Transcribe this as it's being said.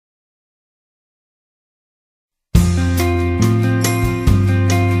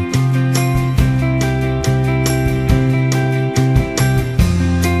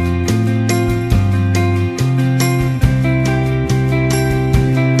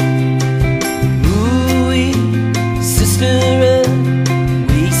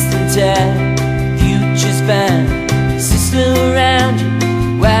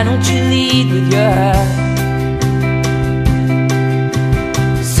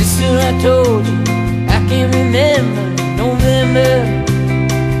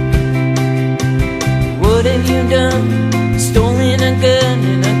have you done? Stolen a gun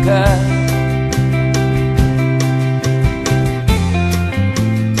in a car.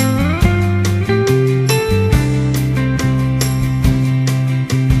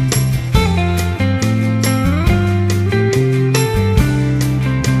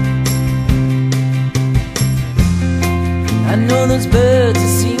 I know those birds are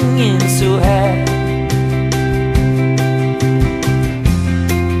singing so high.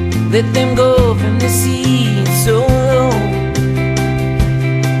 Let them go from the sea so low.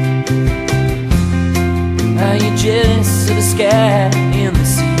 Are you jealous of the sky and the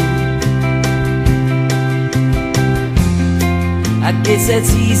sea? I guess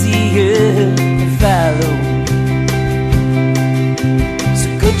that's easier to follow. So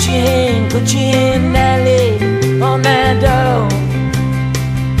put your hand, I lay on that door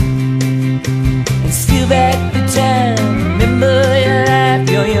and steal back the time. Remember your life,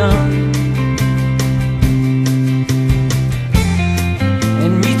 you're young,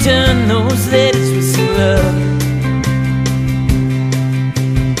 and return those letters with some love,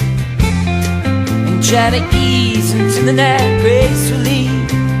 and try to ease into the night gracefully.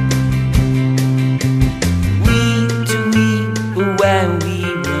 Week to week, but why are we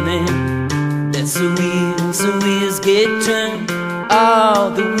running? That's the wheels get turned. All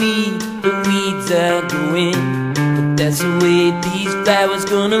the weeds are going, but that's the way these flowers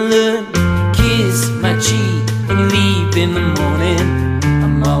gonna learn. Kiss my cheek when you leave in the morning.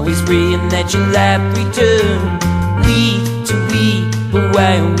 I'm always praying that your life return. Week to week, but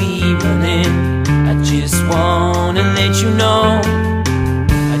why are we running? I just wanna let you know.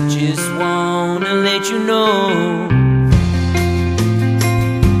 I just wanna let you know.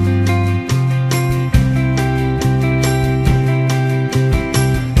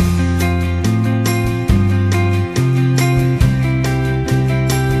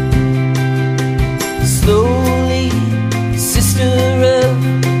 Slowly, sister of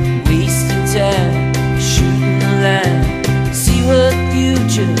wasting time, shooting the line. See what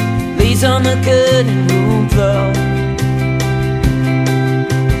future lays on the cutting room floor.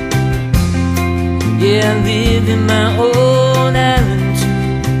 Yeah, I live in my own island too,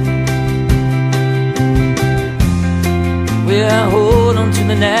 where I hold on to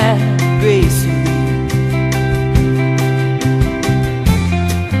the night gracefully.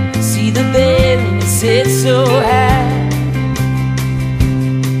 See the bed and it sits so high.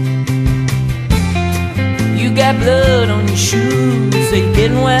 You got blood on your shoes, they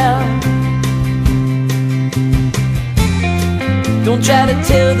getting well. Don't try to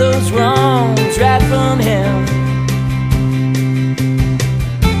tell those wrongs right from hell.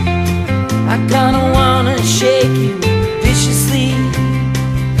 I kinda wanna shake you viciously.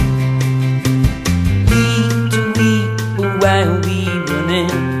 Week to week, but why are we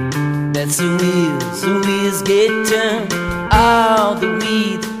running? That's the wheels get turned. All the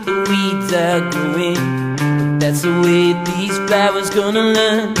weeds are growing, but that's the way these flowers gonna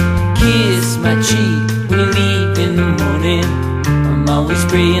learn. Kiss my cheek when you leave in the morning. I'm always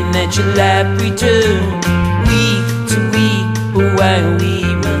praying that your life return. Week to week, but why are we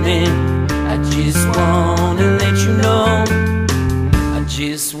running? I just wanna let you know. I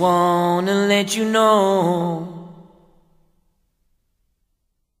just wanna let you know.